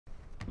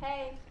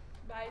Hey.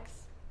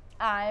 Bikes.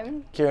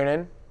 I'm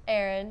Kiernan.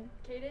 Erin.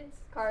 Cadence.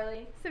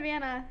 Carly.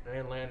 Savannah.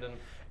 And Landon.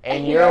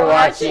 And you're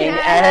watching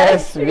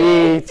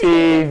SVTV.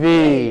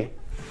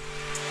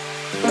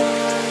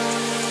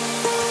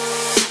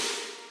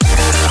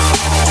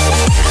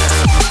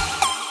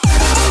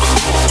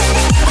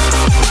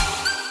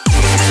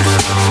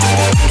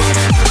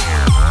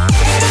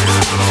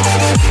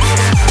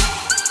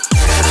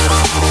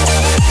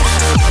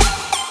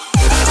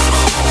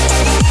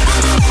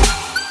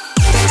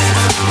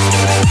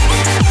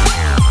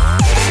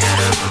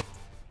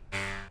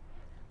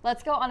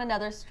 Let's go on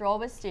another stroll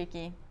with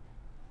Stuke.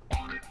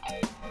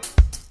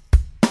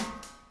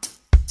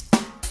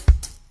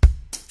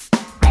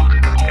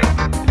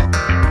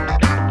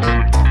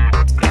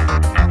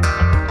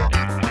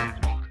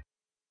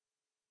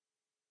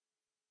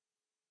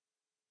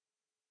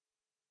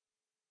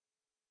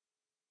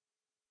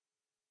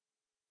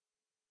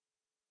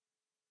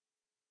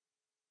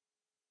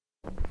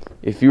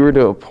 If you were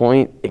to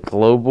appoint a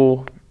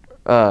global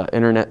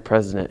internet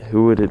president,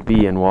 who would it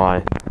be and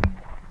why?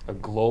 A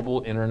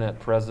global internet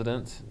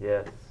president?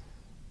 Yes.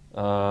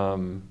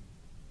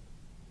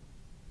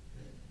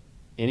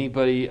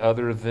 Anybody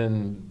other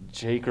than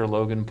Jake or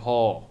Logan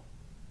Paul,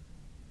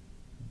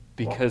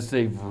 because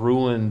they've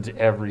ruined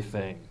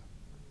everything.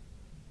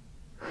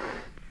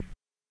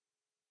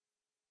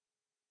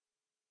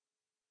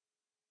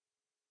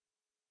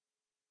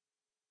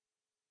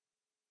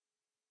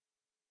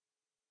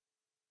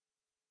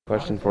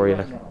 Question for you.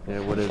 Yeah,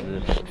 what is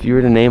it? If you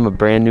were to name a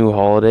brand new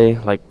holiday,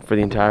 like for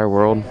the entire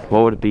world,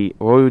 what would it be?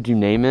 What would you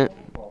name it,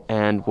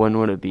 and when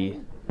would it be?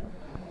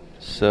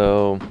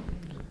 So,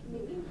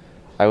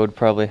 I would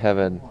probably have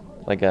a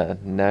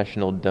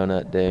National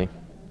Donut Day,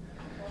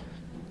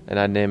 and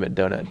I'd name it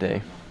Donut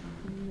Day.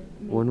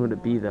 When would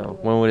it be, though?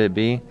 When would it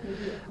be?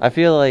 I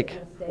feel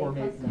like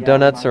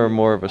donuts are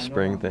more of a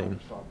spring thing.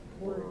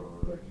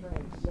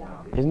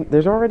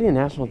 There's already a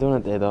National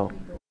Donut Day, though.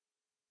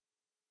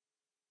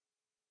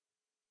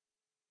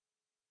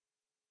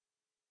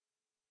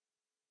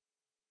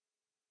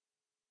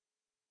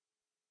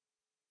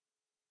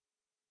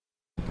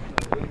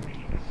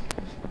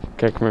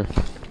 Okay, come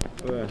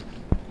here.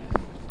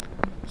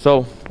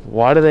 So,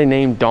 why do they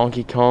name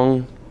Donkey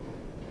Kong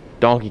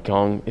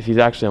if he's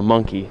actually a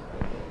monkey?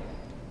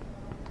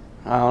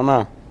 I don't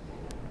know.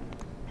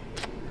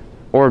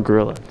 Or a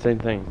gorilla, same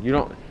thing. You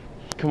don't,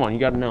 come on, you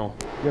gotta know.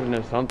 You gotta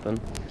know something.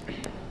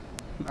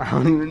 I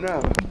don't even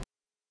know.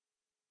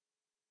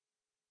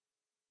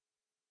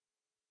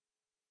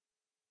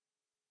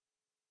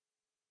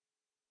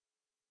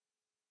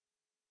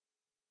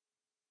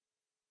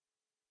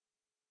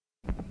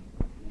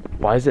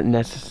 Why is it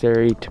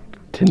necessary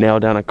to nail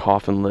down a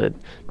coffin lid?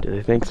 Do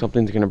they think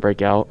something's gonna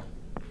break out?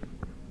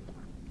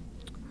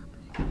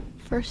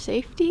 For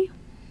safety?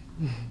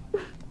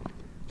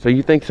 So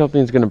you think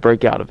something's gonna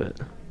break out of it?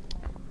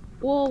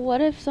 Well,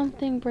 what if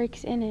something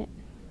breaks in it?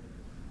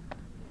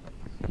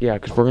 Yeah,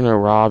 because we're gonna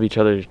rob each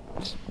other's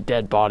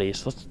dead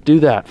bodies. Let's do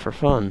that for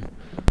fun.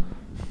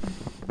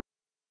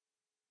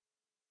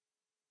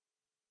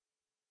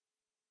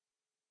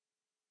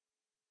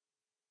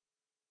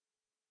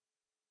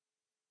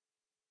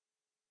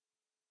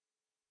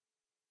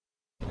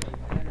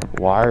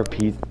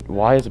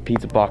 Why is a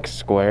pizza box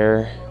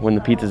square when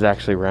the pizza's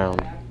actually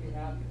round?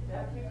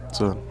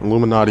 It's an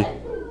Illuminati.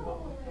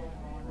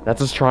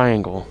 That's a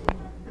triangle.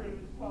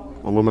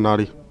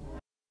 Illuminati.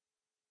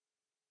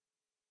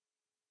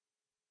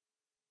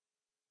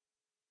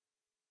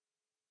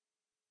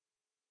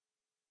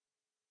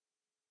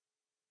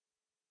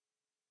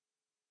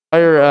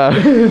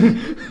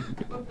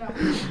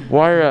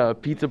 Why are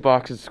pizza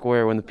boxes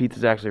square when the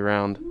pizza's actually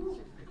round?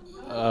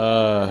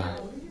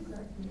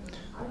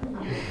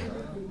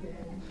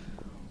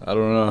 I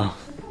don't know.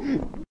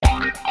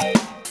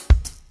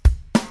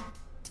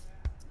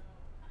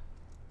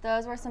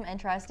 Those were some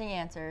interesting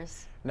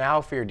answers. Now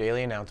for your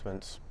daily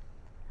announcements.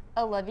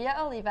 Olivia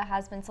Oliva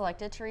has been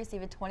selected to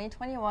receive a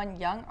 2021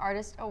 Young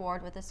Artist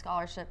Award with a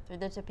scholarship through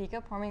the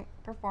Topeka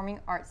Performing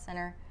Arts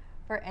Center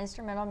for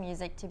instrumental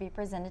music to be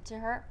presented to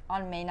her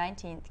on May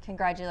 19th.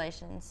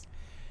 Congratulations.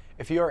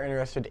 If you are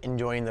interested in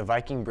joining the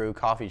Viking Brew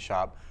Coffee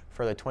Shop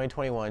for the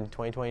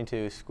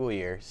 2021-2022 school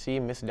year, see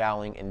Miss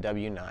Dowling in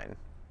W9.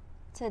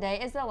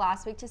 Today is the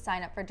last week to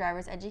sign up for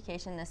driver's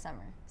education this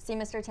summer. See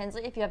Mr.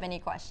 Tinsley if you have any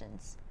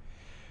questions.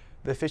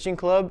 The Fishing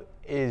Club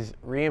is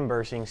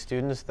reimbursing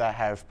students that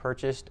have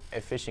purchased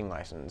a fishing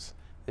license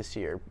this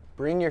year.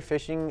 Bring your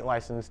fishing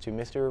license to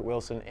Mr.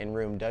 Wilson in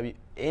room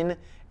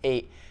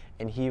N8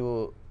 and he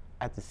will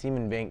at the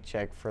Seaman bank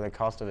check for the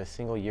cost of a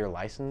single year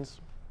license.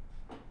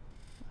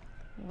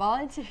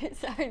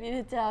 Volunteers are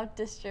needed to help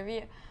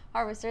distribute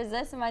harvesters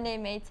this Monday,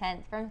 May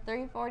 10th from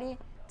 3:40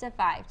 to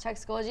 5. Check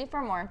Schoology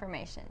for more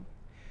information.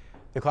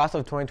 The class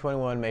of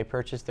 2021 may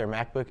purchase their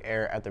MacBook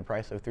Air at the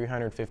price of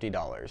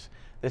 $350.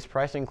 This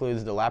price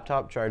includes the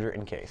laptop, charger,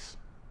 and case.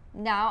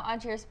 Now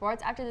onto your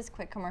sports after this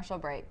quick commercial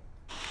break.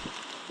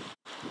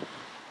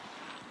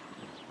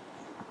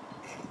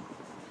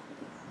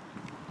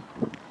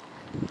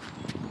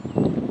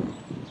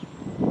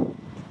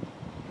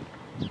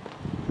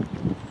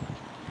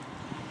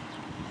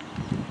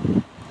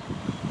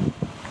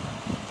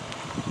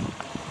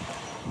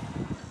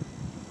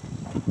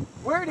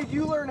 did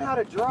you learn how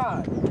to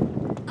drive?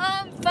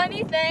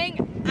 Funny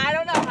thing, I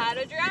don't know how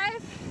to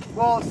drive.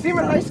 Well,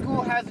 Seaman High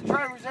School has a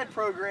driver's ed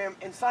program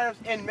and sign-ups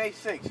end May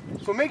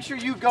 6th. So make sure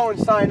you go and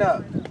sign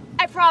up.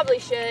 I probably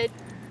should.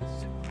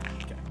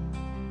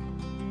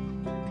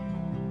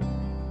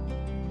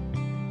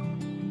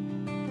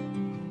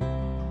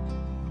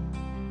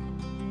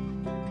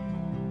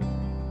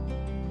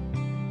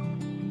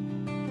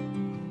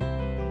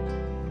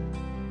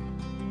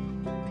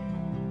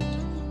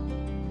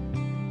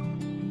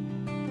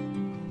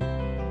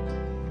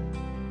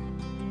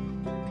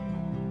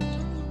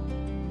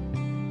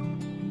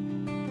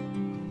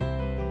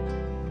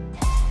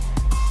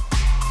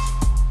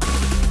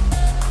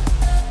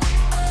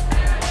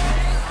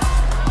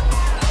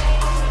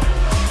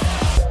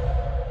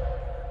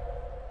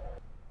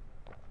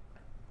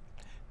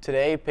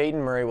 Today, Peyton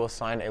Murray will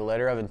sign a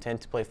letter of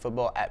intent to play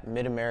football at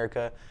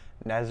Mid-America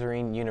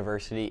Nazarene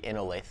University in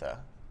Olathe.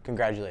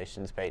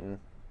 Congratulations, Peyton.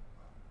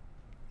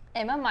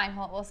 Emma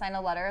Meinholt will sign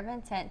a letter of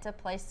intent to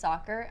play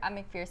soccer at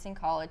McPherson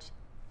College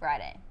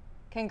Friday.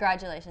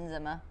 Congratulations,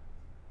 Emma.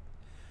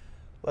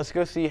 Let's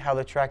go see how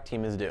the track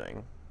team is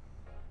doing.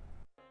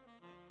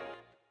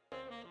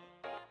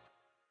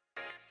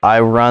 I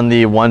run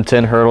the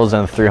 110 hurdles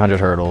and 300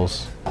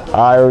 hurdles.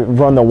 I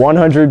run the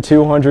 100,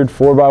 200,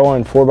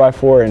 4x1,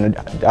 4x4,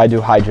 and I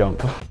do high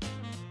jump.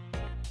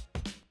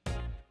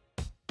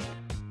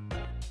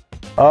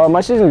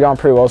 My season's gone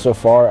pretty well so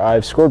far.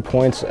 I've scored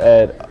points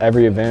at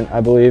every event, I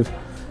believe.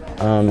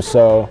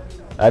 So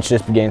that's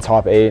just gained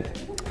top 8.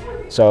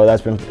 So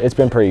it's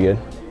been pretty good.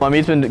 My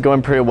meet's been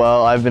going pretty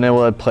well. I've been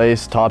able to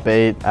place top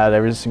 8 at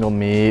every single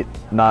meet.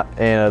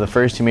 The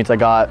first 2 meets I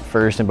got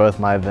first in both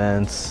my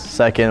events.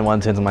 Second,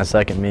 110's in my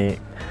second meet.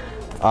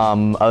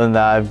 Other than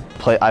that,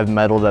 I've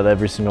medaled at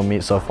every single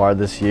meet so far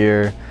this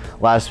year.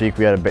 Last week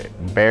we had a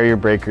barrier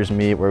breakers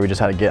meet where we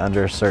just had to get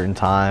under a certain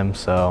time.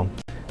 So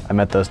I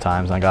met those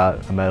times and I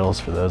got medals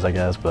for those, I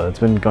guess. But it's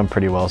been going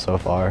pretty well so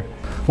far.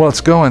 Well,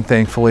 it's going,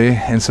 thankfully,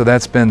 and so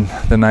that's been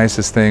the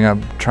nicest thing.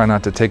 I try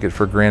not to take it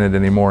for granted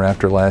anymore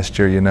after last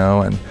year, you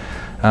know,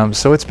 and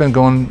so it's been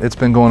going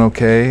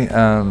okay.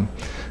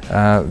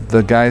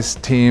 The guys'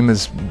 team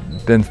has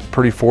been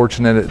pretty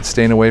fortunate at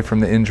staying away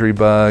from the injury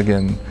bug,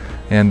 and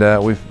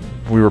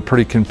we were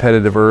pretty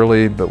competitive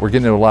early, but we're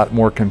getting to a lot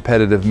more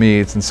competitive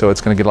meets, and so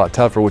it's going to get a lot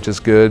tougher, which is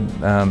good.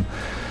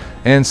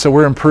 And so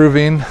we're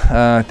improving.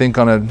 I think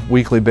on a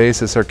weekly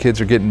basis, our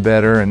kids are getting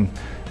better, and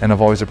I've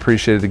always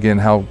appreciated, again,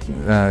 how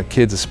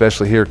kids,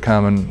 especially here,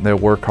 come and they'll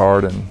work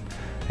hard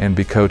and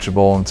be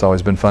coachable, and it's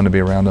always been fun to be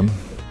around them.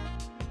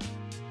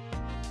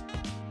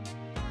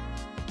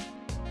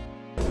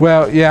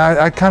 Well, yeah,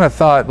 I kind of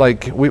thought,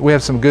 like, we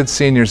have some good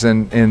seniors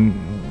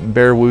in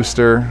Bear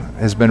Wooster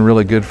has been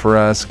really good for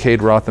us.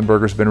 Cade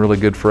Rothenberger's been really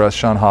good for us.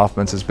 Sean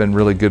Hoffman's has been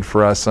really good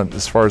for us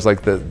as far as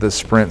like the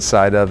sprint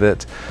side of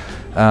it.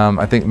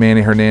 I think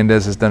Manny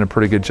Hernandez has done a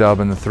pretty good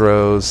job in the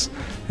throws.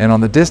 And on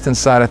the distance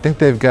side, I think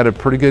they've got a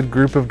pretty good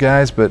group of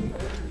guys, but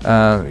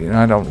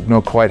I don't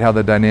know quite how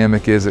the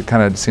dynamic is. It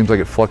kind of seems like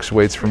it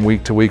fluctuates from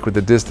week to week with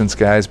the distance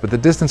guys, but the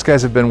distance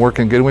guys have been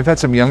working good. And we've had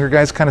some younger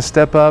guys kind of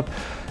step up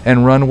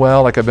and run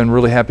well. Like, I've been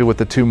really happy with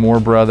the 2 Moore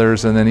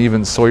brothers, and then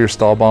even Sawyer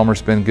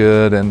Stahlbaumer's been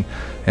good, and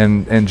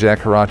Jack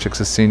Horachik's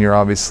a senior,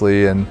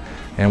 obviously, and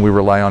we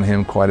rely on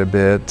him quite a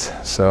bit.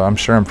 So I'm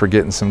sure I'm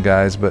forgetting some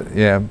guys, but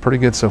yeah, pretty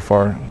good so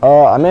far.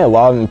 I made a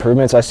lot of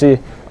improvements. I see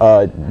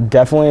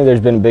definitely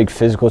there's been a big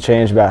physical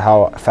change about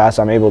how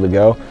fast I'm able to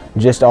go,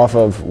 just off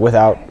of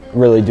without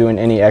really doing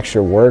any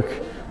extra work.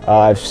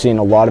 I've seen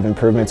a lot of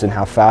improvements in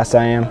how fast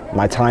I am.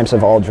 My times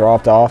have all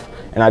dropped off,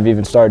 and I've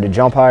even started to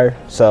jump higher.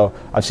 So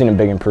I've seen a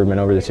big improvement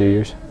over the 2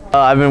 years.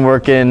 I've been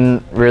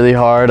working really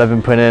hard. I've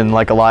been putting in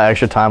like a lot of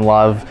extra time, a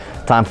lot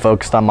of time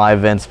focused on my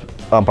events,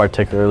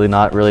 particularly,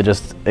 not really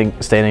just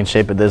staying in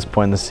shape at this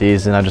point in the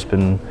season. I've just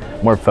been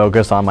more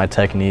focused on my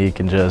technique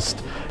and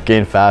just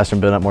getting faster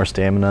and building up more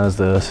stamina as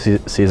the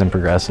season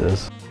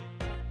progresses.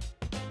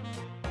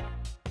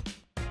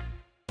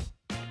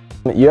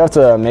 You have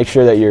to make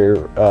sure that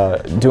you're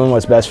doing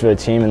what's best for the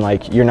team, and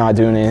like you're not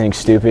doing anything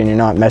stupid and you're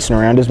not messing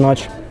around as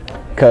much,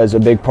 because a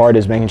big part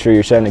is making sure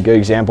you're setting a good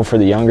example for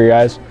the younger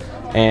guys.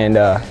 And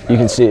I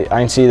can see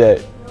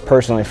that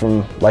personally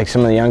from like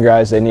some of the young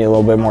guys, they need a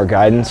little bit more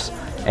guidance.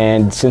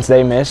 And since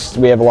they missed,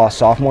 we have a lot of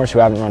sophomores who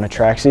haven't run a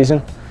track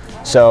season.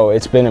 So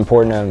it's been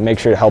important to make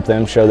sure to help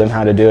them, show them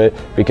how to do it,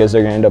 because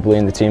they're going to end up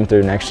leading the team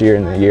through next year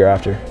and the year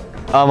after.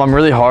 I'm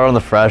really hard on the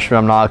freshmen,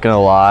 I'm not going to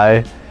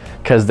lie,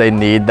 because they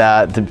need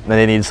that.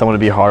 They need someone to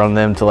be hard on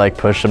them to like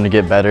push them to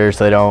get better,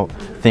 so they don't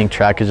think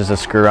track is just a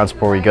screw around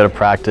sport where you go to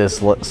practice,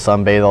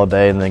 sunbathe all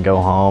day, and then go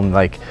home.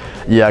 Like,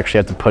 you actually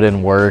have to put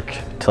in work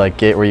to like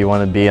get where you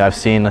want to be. And I've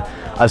seen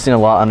a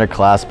lot of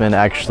underclassmen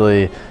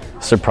actually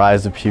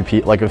surprised a few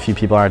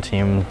people on our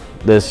team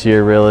this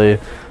year, really.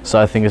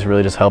 So I think it's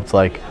really just helped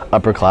like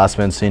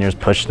upperclassmen, seniors,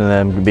 pushing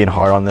them, being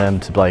hard on them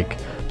to like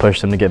push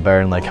them to get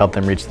better and like help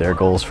them reach their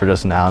goals for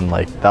just now, and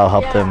like that'll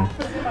help them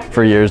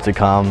for years to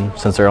come,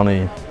 since they're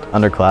only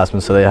underclassmen,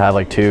 so they have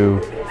like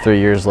 2-3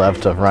 years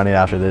left of running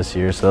after this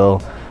year, so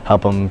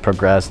help them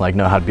progress and like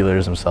know how to be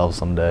leaders themselves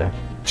someday.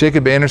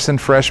 Jacob Anderson,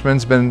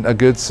 freshman's been a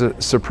good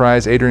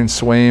surprise. Adrian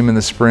Swaim in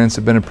the sprints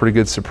have been a pretty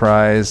good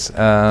surprise.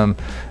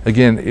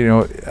 Again, you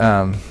know,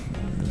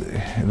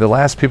 the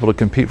last people to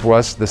compete for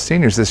us, the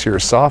seniors this year, are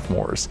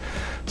sophomores.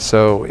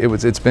 So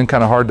it's been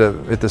kind of hard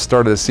to, at the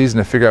start of the season,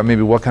 to figure out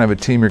maybe what kind of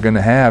a team you're going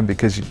to have,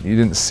 because you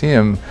didn't see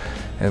them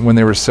when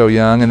they were so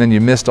young, and then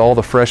you missed all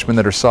the freshmen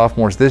that are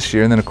sophomores this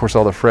year, and then of course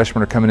all the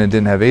freshmen are coming in and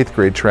didn't have 8th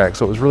grade track.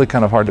 So it was really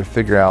kind of hard to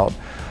figure out,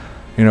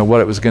 you know,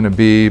 what it was going to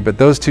be. But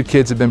those two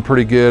kids have been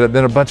pretty good. And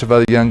then a bunch of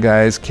other young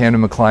guys,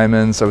 Camden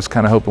McClymans, I was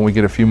kind of hoping we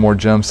get a few more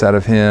jumps out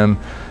of him.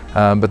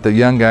 But the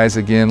young guys,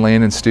 again,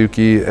 Landon and Stuke,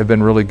 have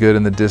been really good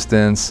in the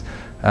distance.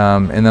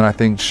 And then I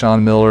think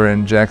Sean Miller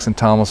and Jackson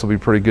Thomas will be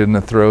pretty good in the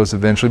throws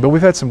eventually. But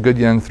we've had some good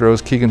young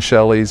throws. Keegan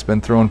Shelley's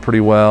been throwing pretty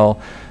well.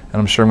 And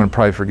I'm sure I'm going to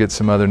probably forget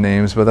some other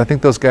names. But I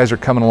think those guys are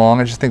coming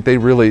along. I just think they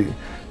really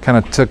kind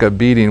of took a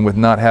beating with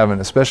not having,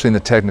 especially in the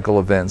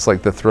technical events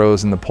like the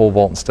throws and the pole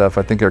vault and stuff.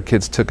 I think our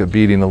kids took a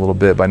beating a little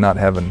bit by not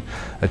having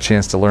a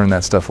chance to learn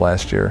that stuff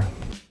last year.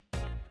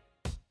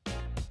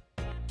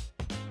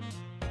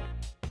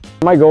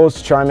 My goal is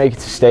to try and make it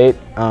to state.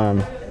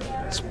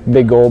 It's a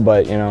big goal,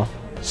 but you know,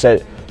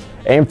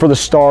 aim for the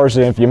stars,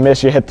 and if you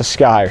miss, you hit the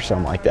sky or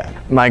something like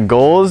that. My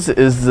goals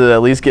is to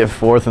at least get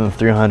 4th in the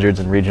 300s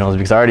and regionals,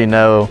 because I already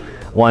know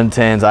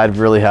 110s, I'd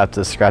really have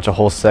to scratch a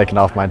whole second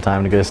off my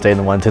time to go to state in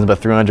the 110s,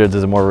 but 300s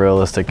is a more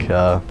realistic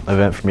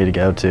event for me to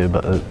go to.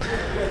 But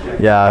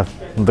yeah,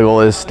 the goal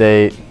is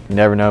state. You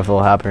never know if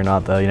it'll happen or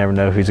not, though. You never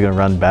know who's going to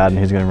run bad and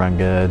who's going to run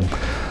good.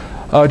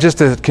 Just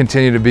to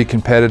continue to be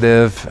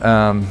competitive.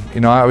 You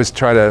know, I always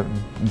try to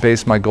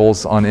base my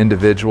goals on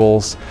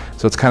individuals.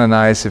 So it's kind of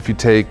nice if you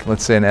take,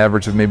 let's say, an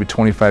average of maybe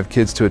 25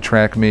 kids to a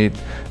track meet,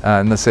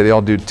 and let's say they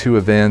all do 2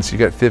 events, you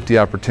got 50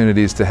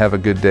 opportunities to have a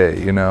good day,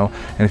 you know.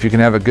 And if you can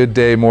have a good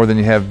day more than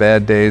you have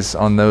bad days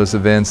on those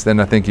events, then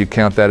I think you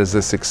count that as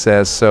a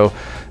success. So,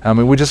 I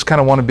mean, we just kind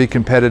of want to be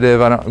competitive.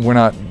 We're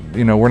not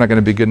going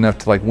to be good enough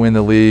to like win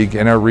the league,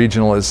 and our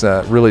regional is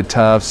really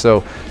tough.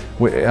 So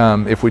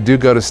if we do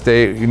go to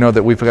state, you know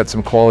that we've got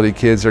some quality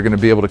kids that are going to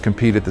be able to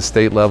compete at the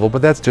state level, but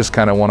that's just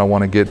kind of what I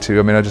want to get to.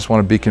 I mean, I just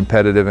want to be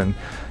competitive,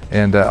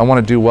 and I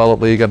want to do well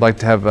at league. I'd like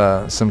to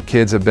have some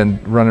kids have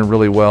been running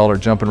really well or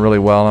jumping really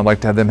well, and I'd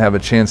like to have them have a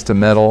chance to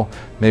medal.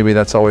 Maybe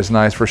that's always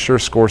nice. For sure,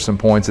 score some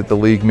points at the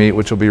league meet,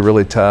 which will be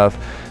really tough.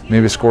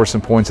 Maybe score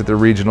some points at the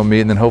regional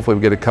meet, and then hopefully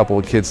we get a couple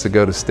of kids to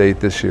go to state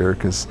this year,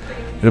 because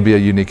it'll be a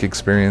unique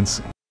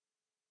experience.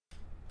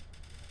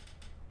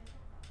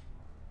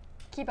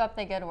 Keep up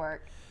the good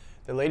work.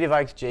 The Lady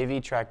Vikes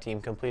JV track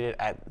team completed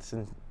at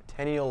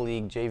Centennial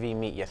League JV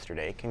meet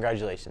yesterday.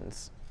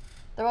 Congratulations.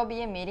 There will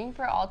be a meeting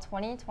for all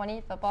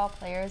 2020 football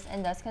players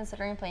and those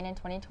considering playing in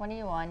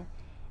 2021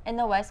 in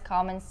the West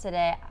Commons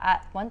today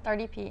at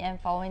 1:30 p.m.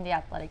 following the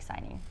athletic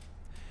signing.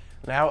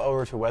 Now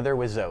over to weather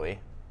with Zoey.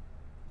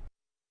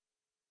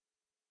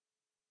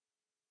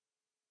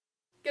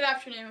 Good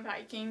afternoon,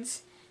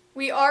 Vikings.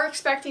 We are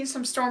expecting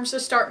some storms to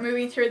start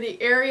moving through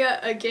the area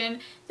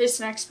again this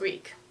next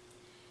week.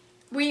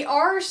 We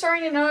are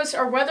starting to notice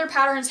our weather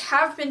patterns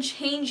have been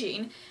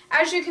changing.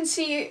 As you can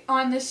see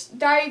on this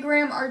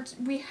diagram,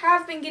 we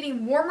have been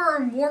getting warmer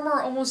and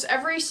warmer almost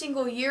every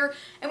single year,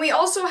 and we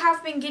also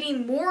have been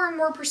getting more and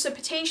more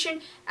precipitation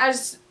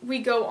as we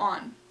go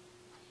on.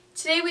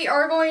 Today we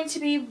are going to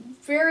be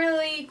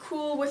very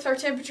cool with our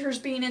temperatures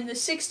being in the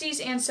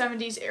 60s and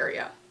 70s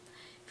area.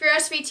 For your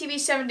SVTV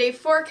 7-day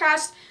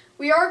forecast,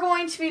 we are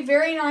going to be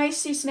very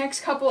nice these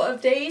next couple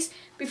of days.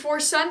 Before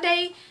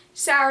Sunday,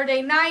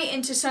 Saturday night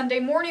into Sunday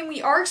morning,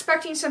 we are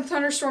expecting some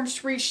thunderstorms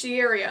to reach the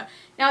area.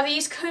 Now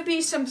these could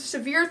be some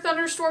severe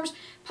thunderstorms,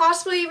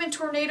 possibly even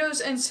tornadoes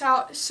in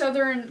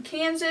southern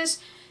Kansas,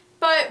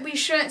 but we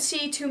shouldn't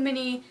see too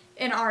many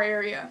in our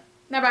area.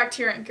 Now back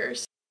to your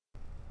anchors.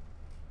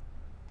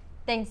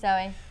 Thanks,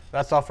 Zoe.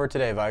 That's all for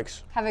today,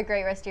 Vikes. Have a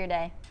great rest of your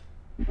day.